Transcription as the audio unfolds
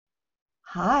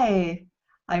Hi,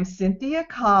 I'm Cynthia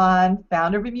Kahn,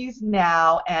 founder of Muse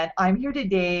Now, and I'm here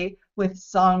today with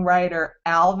songwriter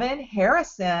Alvin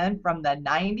Harrison from the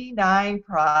 99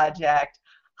 Project.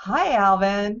 Hi,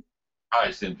 Alvin. Hi,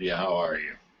 Cynthia. How are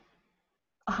you?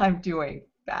 I'm doing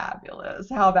fabulous.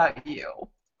 How about you?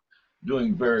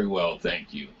 Doing very well,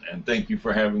 thank you. And thank you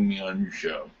for having me on your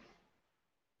show.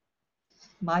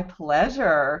 My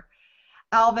pleasure.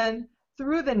 Alvin,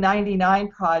 through the 99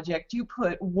 Project, you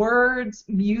put words,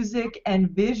 music, and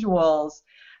visuals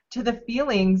to the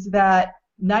feelings that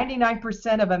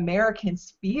 99% of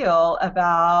Americans feel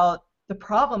about the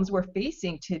problems we're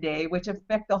facing today, which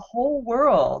affect the whole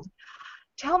world.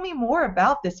 Tell me more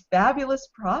about this fabulous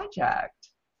project.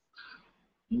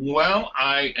 Well,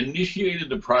 I initiated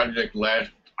the project last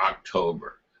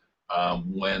October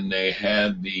when they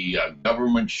had the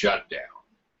government shutdown.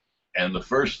 And the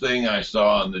first thing I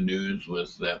saw on the news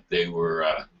was that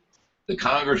the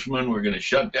congressmen were going to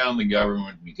shut down the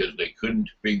government because they couldn't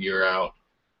figure out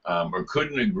or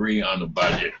couldn't agree on a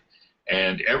budget.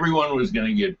 And everyone was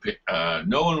going to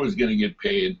no one was going to get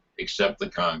paid except the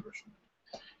congressman.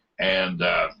 And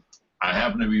I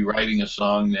happened to be writing a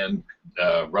song then,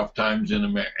 "Rough Times in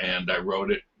America," and I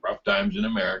wrote it, "Rough Times in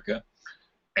America,"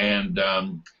 and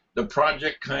the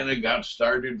project kind of got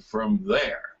started from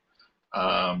there.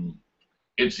 Um,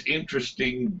 it's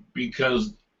interesting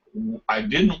because I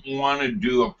didn't want to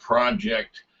do a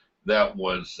project that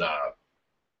was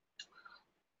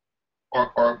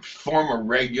or form a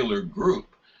regular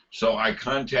group. So I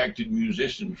contacted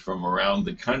musicians from around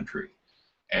the country.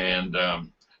 And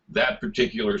that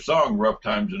particular song, "Rough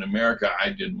Times in America," I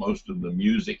did most of the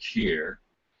music here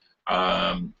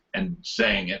and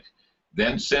sang it,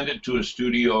 then sent it to a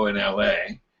studio in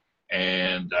LA.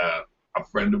 And a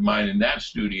friend of mine in that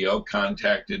studio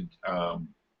contacted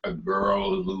a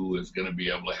girl who was going to be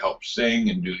able to help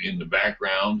sing and do in the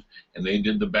background, and they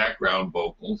did the background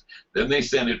vocals. Then they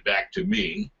sent it back to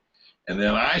me, and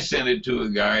then I sent it to a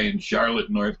guy in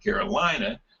Charlotte, North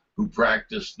Carolina, who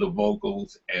practiced the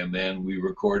vocals, and then we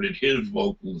recorded his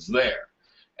vocals there.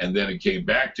 And then it came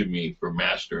back to me for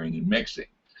mastering and mixing.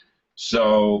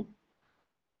 So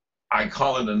I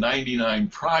call it a 99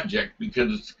 project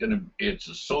because it's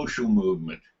a social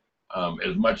movement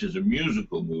as much as a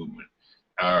musical movement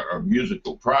or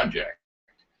musical project.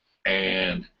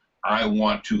 And I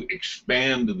want to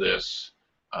expand this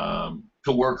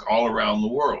to work all around the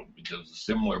world because the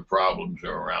similar problems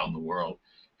are around the world.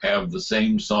 Have the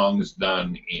same songs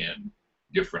done in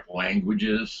different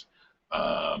languages.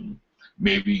 Um,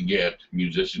 Maybe get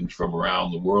musicians from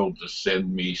around the world to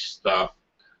send me stuff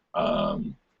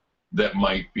um, that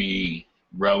might be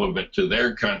relevant to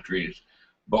their countries.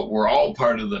 But we're all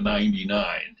part of the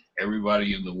 99,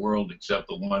 everybody in the world except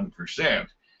the 1%.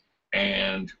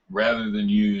 And rather than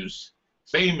use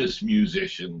famous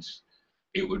musicians,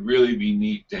 it would really be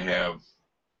neat to have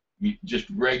just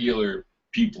regular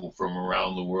people from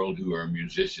around the world who are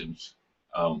musicians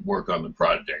work on the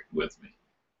project with me.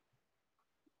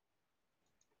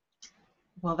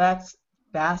 Well, that's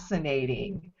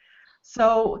fascinating.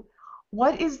 So,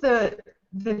 what is the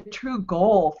true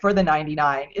goal for the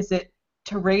 99? Is it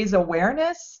to raise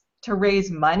awareness, to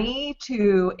raise money,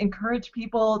 to encourage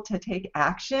people to take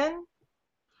action?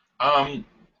 Um,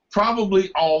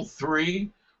 Probably all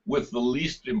three, with the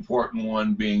least important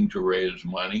one being to raise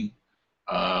money.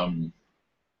 Um,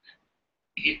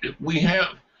 we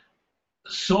have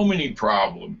so many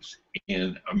problems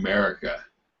in America,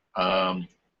 um,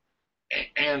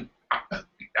 and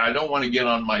I don't want to get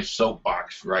on my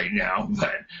soapbox right now,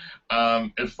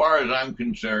 but as far as I'm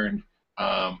concerned,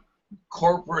 um,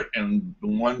 corporate and the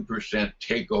 1%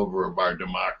 takeover of our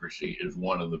democracy is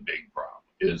one of the big problems,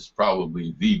 is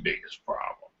probably the biggest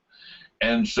problem.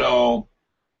 And so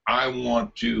I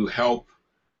want to help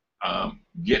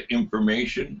get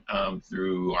information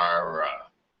through our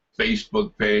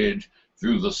Facebook page,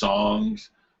 through the songs,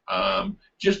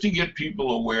 just to get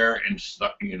people aware and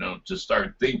to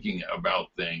start thinking about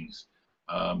things,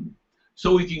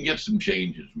 so we can get some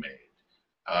changes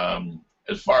made.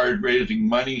 As far as raising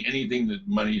money, anything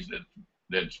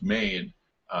that's made,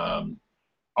 um,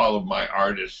 all of my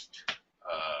artist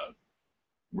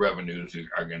revenues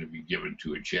are going to be given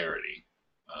to a charity.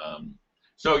 Um,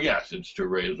 so yes, it's to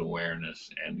raise awareness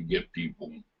and to get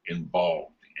people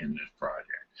involved in this project.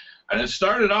 And it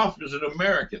started off as an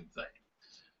American thing,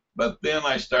 but then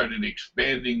I started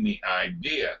expanding the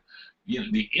idea. You know,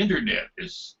 the internet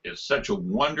is such a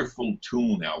wonderful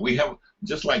tool now. We have,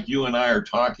 just like you and I are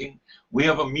talking, we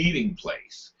have a meeting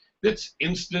place that's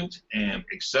instant and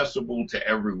accessible to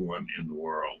everyone in the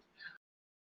world.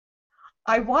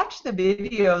 I watched the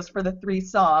videos for the three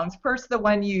songs. First, the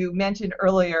one you mentioned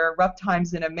earlier, Rough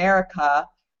Times in America,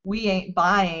 We Ain't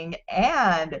Buying,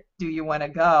 and Do You Want to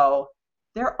Go?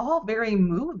 They're all very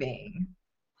moving.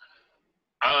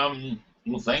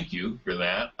 Well, thank you for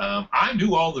that. I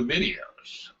do all the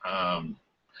videos.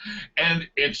 And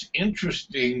it's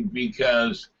interesting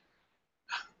because,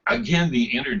 again, the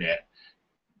internet,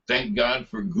 thank God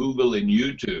for Google and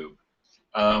YouTube.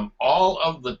 All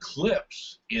of the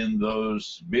clips in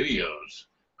those videos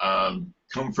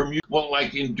come from you. Well,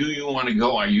 like in Do You Want to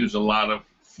Go, I use a lot of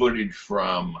footage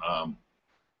from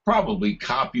probably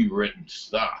copywritten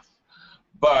stuff.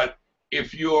 But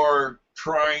if you're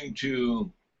trying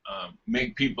to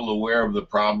make people aware of the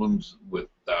problems with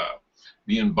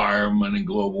the environment and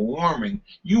global warming,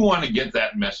 you want to get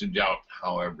that message out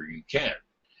however you can.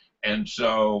 And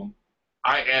so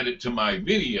I add it to my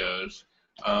videos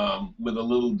with a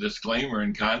little disclaimer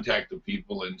and contact the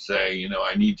people and say, you know,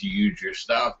 I need to use your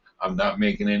stuff. I'm not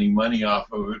making any money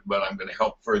off of it, but I'm going to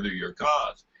help further your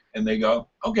cause. And they go,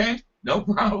 okay, no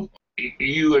problem.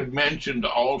 You had mentioned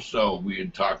also, we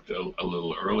had talked a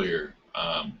little earlier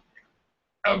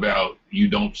about you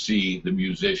don't see the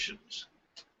musicians.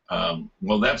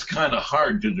 Well, that's kind of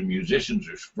hard because the musicians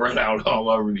are spread out all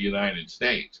over the United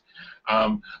States.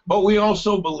 But we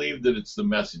also believe that it's the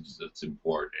message that's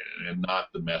important and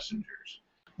not the messengers.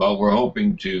 But we're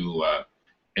hoping to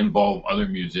involve other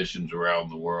musicians around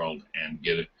the world and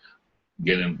get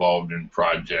involved in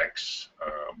projects.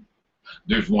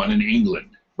 There's one in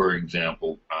England, for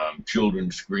example,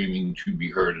 Children Screaming to Be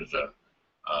Heard as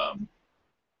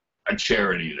a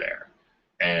charity there.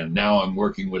 And now I'm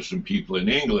working with some people in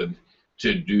England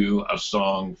to do a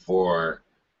song for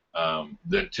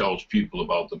that tells people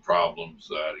about the problems,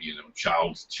 you know,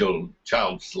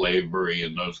 child slavery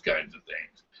and those kinds of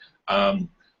things.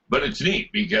 But it's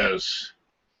neat because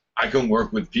I can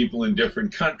work with people in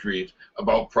different countries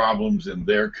about problems in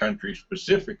their country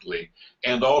specifically,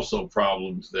 and also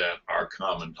problems that are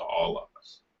common to all of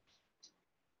us.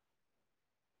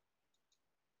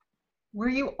 Were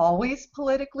you always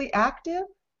politically active?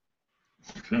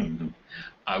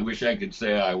 I wish I could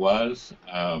say I was,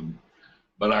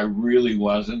 but I really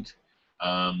wasn't.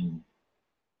 Um,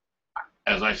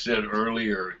 as I said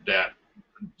earlier, that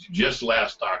just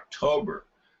last October,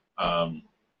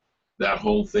 that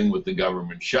whole thing with the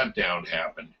government shutdown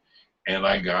happened, and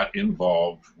I got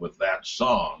involved with that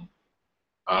song,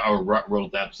 or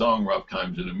wrote that song, Rough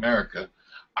Times in America.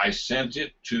 I sent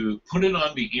it to put it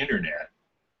on the internet,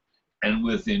 and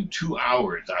within 2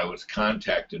 hours, I was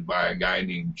contacted by a guy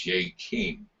named Jay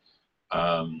King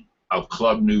of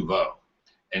Club Nouveau.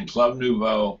 And Club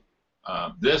Nouveau,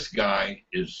 this guy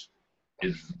is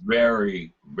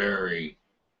very, very,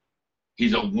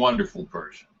 he's a wonderful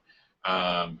person.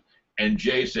 And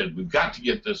Jay said, we've got to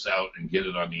get this out and get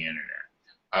it on the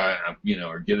internet, you know,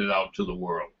 or get it out to the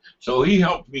world. So he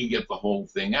helped me get the whole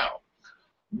thing out.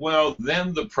 Well,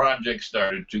 then the project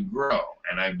started to grow,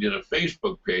 and I did a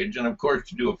Facebook page. And of course,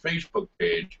 to do a Facebook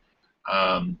page,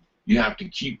 you have to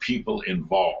keep people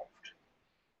involved.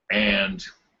 And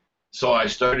so I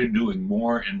started doing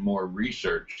more and more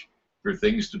research for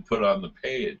things to put on the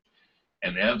page.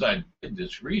 And as I did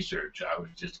this research, I was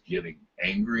just getting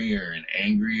angrier and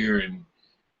angrier,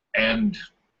 and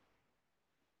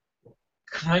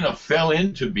kind of fell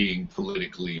into being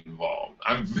politically involved.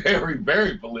 I'm very,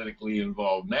 very politically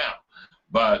involved now,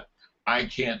 but I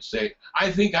can't say,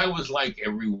 I think I was like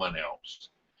everyone else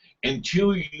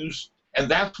until and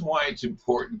that's why it's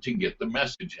important to get the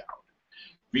message out.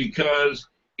 Because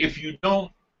if you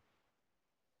don't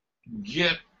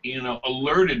get, you know,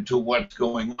 alerted to what's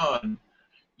going on,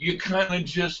 you kind of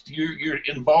just, you're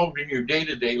involved in your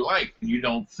day-to-day life and you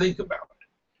don't think about it.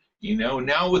 You know,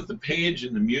 now with the page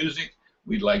and the music,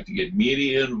 we'd like to get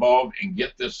media involved and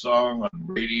get this song on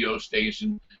radio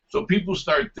stations so people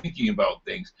start thinking about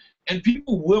things. And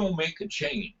people will make a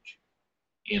change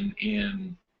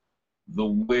in the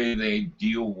way they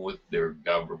deal with their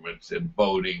governments and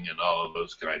voting and all of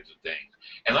those kinds of things.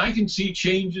 And I can see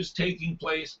changes taking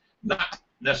place, not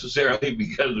necessarily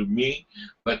because of me,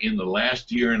 but in the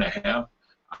last year and a half,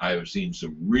 I have seen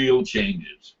some real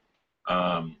changes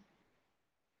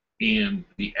in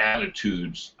the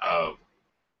attitudes of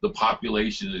the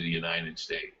population of the United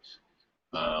States.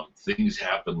 Things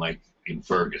happen like in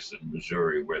Ferguson,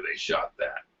 Missouri, where they shot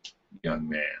that young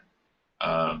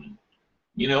man.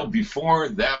 You know, before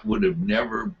that would have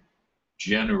never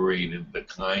generated the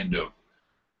kind of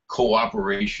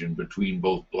cooperation between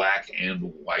both black and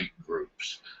white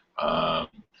groups.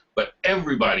 But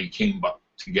everybody came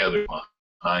together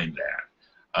behind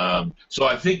that. So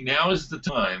I think now is the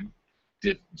time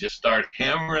just start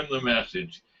hammering the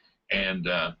message and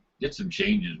get some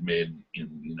changes made in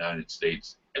the United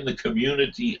States and the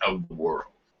community of the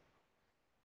world.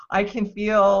 I can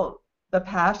feel the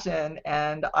passion,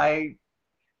 and I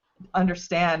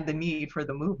understand the need for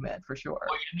the movement for sure.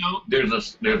 Well, you know,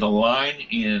 there's a line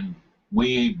in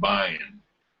We Ain't Buying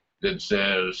that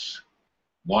says,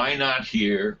 "Why not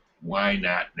here? Why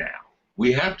not now?"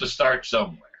 We have to start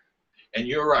somewhere. And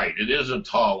you're right, it is a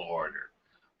tall order.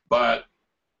 But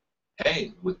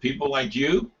hey, with people like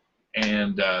you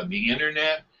and the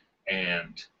internet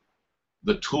and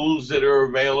the tools that are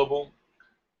available,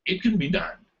 it can be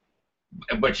done.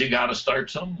 But you got to start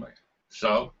somewhere.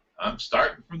 So I'm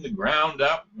starting from the ground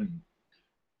up, and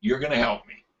you're going to help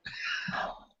me.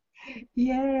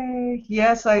 Yay!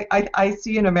 Yes, I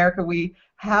see in America we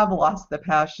have lost the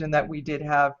passion that we did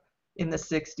have in the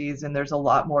 60s, and there's a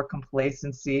lot more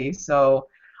complacency. So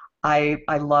I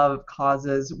love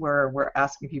causes where we're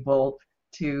asking people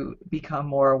to become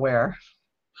more aware.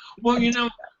 Well, you know,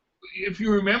 if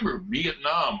you remember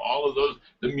Vietnam, all of those,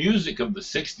 the music of the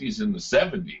 60s and the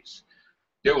 70s,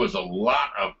 there was a lot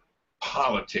of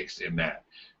politics in that.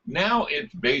 Now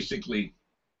it's basically,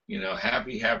 you know,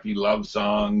 happy, happy love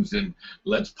songs and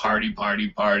let's party, party,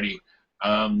 party.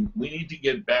 We need to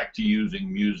get back to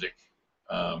using music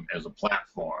as a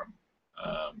platform.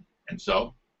 And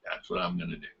so that's what I'm going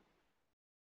to do.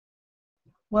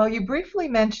 Well, you briefly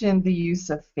mentioned the use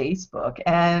of Facebook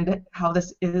and how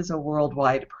this is a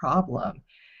worldwide problem.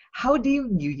 How do you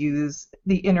use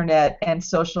the internet and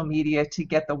social media to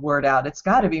get the word out? It's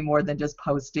got to be more than just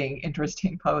posting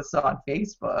interesting posts on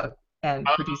Facebook and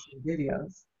producing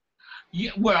videos.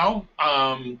 Yeah, well,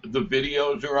 the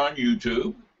videos are on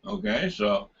YouTube, okay,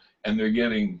 so, and they're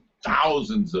getting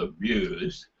thousands of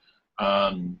views.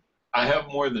 I have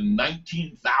more than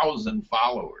 19,000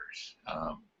 followers.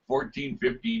 14,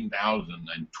 15,000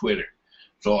 on Twitter.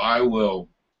 So I will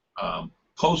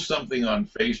post something on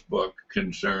Facebook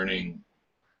concerning,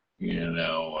 you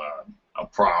know, a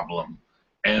problem,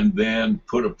 and then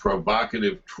put a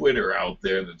provocative Twitter out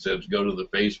there that says go to the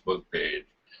Facebook page.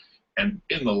 And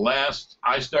in the last,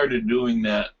 I started doing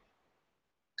that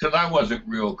because I wasn't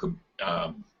real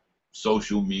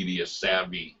social media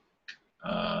savvy.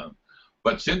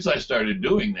 But since I started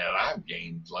doing that, I've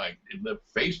gained, like, the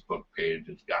Facebook page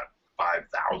has got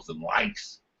 5,000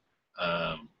 likes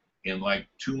in like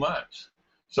 2 months.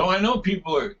 So I know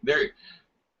people are there.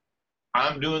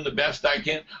 I'm doing the best I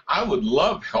can. I would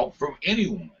love help from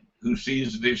anyone who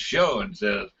sees this show and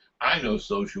says, I know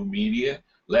social media,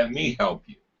 let me help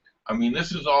you. I mean,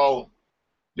 this is all,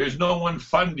 there's no one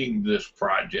funding this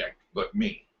project but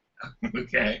me.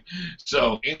 Okay?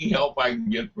 So any help I can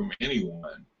get from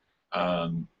anyone,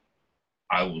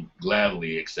 I will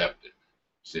gladly accept it,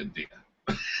 Cynthia.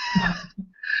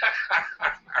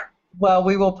 Well,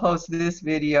 we will post this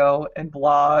video and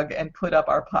blog and put up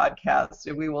our podcast,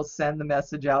 and we will send the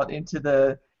message out into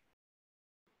the...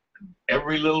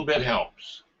 Every little bit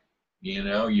helps. You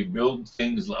know, you build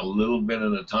things a little bit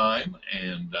at a time,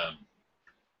 and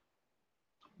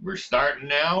we're starting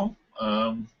now,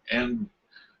 and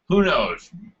who knows,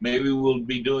 maybe we'll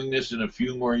be doing this in a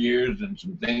few more years and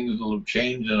some things will have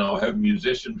changed and I'll have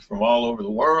musicians from all over the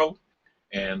world,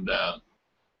 and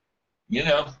you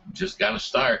know, just got to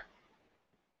start.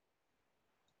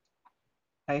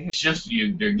 It's just,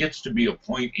 there gets to be a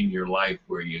point in your life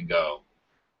where you go,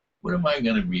 what am I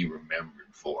going to be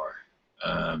remembered for?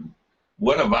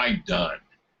 What have I done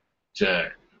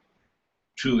to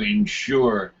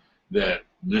ensure that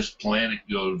this planet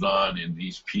goes on and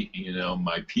these you know,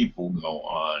 my people go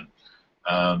on?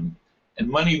 And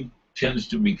money tends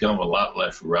to become a lot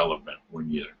less relevant when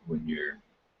you're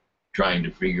trying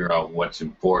to figure out what's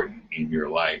important in your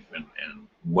life and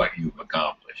what you've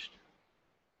accomplished.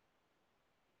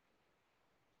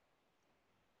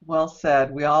 Well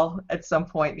said. We all, at some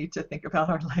point, need to think about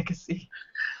our legacy.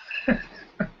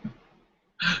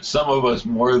 Some of us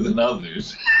more than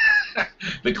others.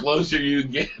 The closer you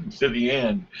get to the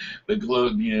end,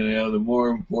 the more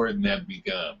important that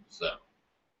becomes. So,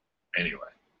 anyway.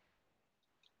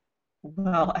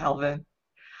 Well, Alvin,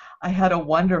 I had a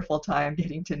wonderful time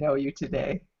getting to know you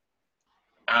today.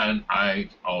 And I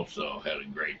also had a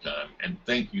great time. And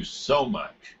thank you so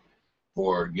much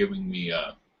for giving me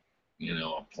a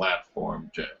platform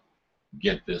to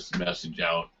get this message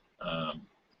out.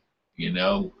 You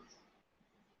know,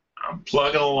 I'm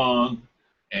plugging along.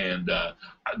 And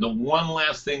the one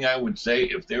last thing I would say,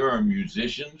 if there are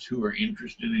musicians who are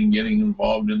interested in getting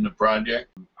involved in the project,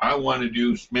 I want to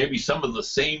do maybe some of the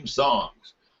same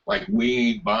songs, like We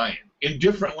Ain't Buying, in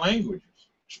different languages,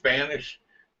 Spanish,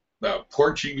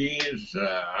 Portuguese,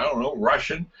 I don't know,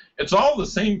 Russian. It's all the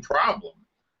same problem.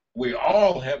 We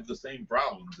all have the same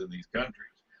problems in these countries.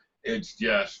 It's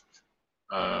just,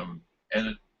 and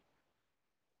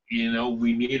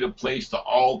we need a place to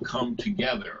all come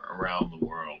together around the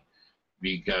world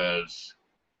because,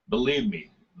 believe me,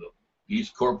 these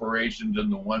corporations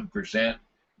and the 1%,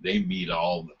 they meet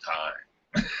all the time.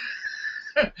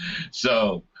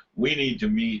 So we need to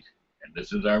meet, and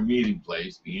this is our meeting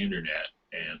place, the internet,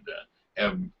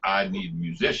 and I need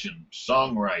musicians,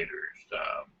 songwriters,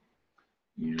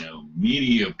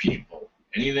 media people,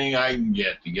 anything I can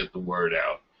get to get the word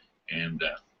out. And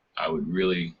I would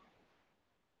really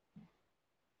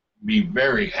be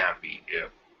very happy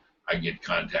if I get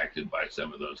contacted by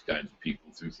some of those kinds of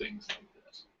people through things like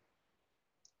this.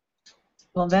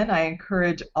 Well, then I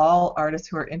encourage all artists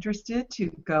who are interested to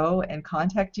go and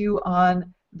contact you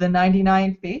on the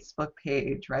 99 Facebook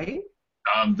page, right?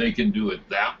 They can do it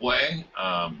that way.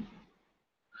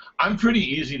 I'm pretty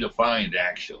easy to find,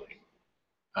 actually.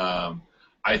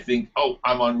 I think,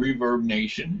 I'm on Reverb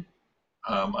Nation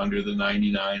under the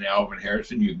 99 Alvin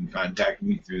Harrison. You can contact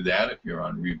me through that if you're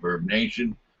on Reverb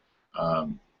Nation.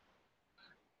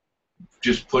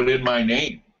 Just put in my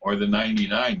name or the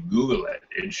 99, Google it.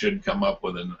 It should come up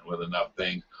with enough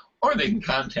things. Or they can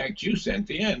contact you,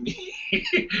 Cynthia, and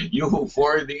you will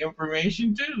forward the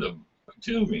information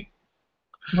to me.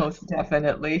 Most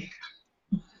definitely.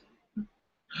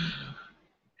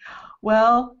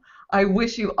 Well, I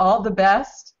wish you all the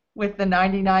best with the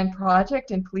 99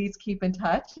 project, and please keep in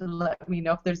touch and let me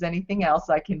know if there's anything else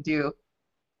I can do.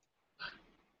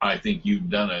 I think you've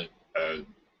done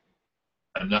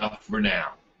enough for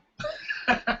now.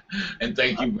 And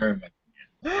thank you very much.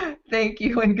 Thank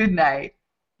you and good night.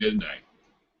 Good night.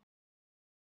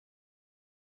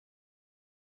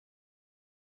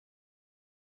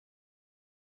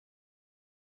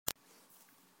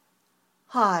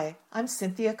 Hi, I'm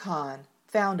Cynthia Kahn,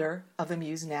 founder of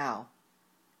AmuseNow.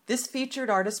 This featured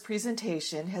artist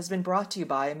presentation has been brought to you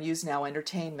by AmuseNow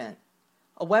Entertainment,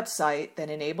 a website that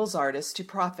enables artists to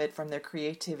profit from their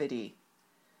creativity.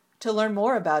 To learn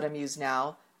more about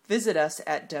AmuseNow, visit us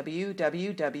at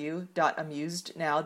www.amusednow.com.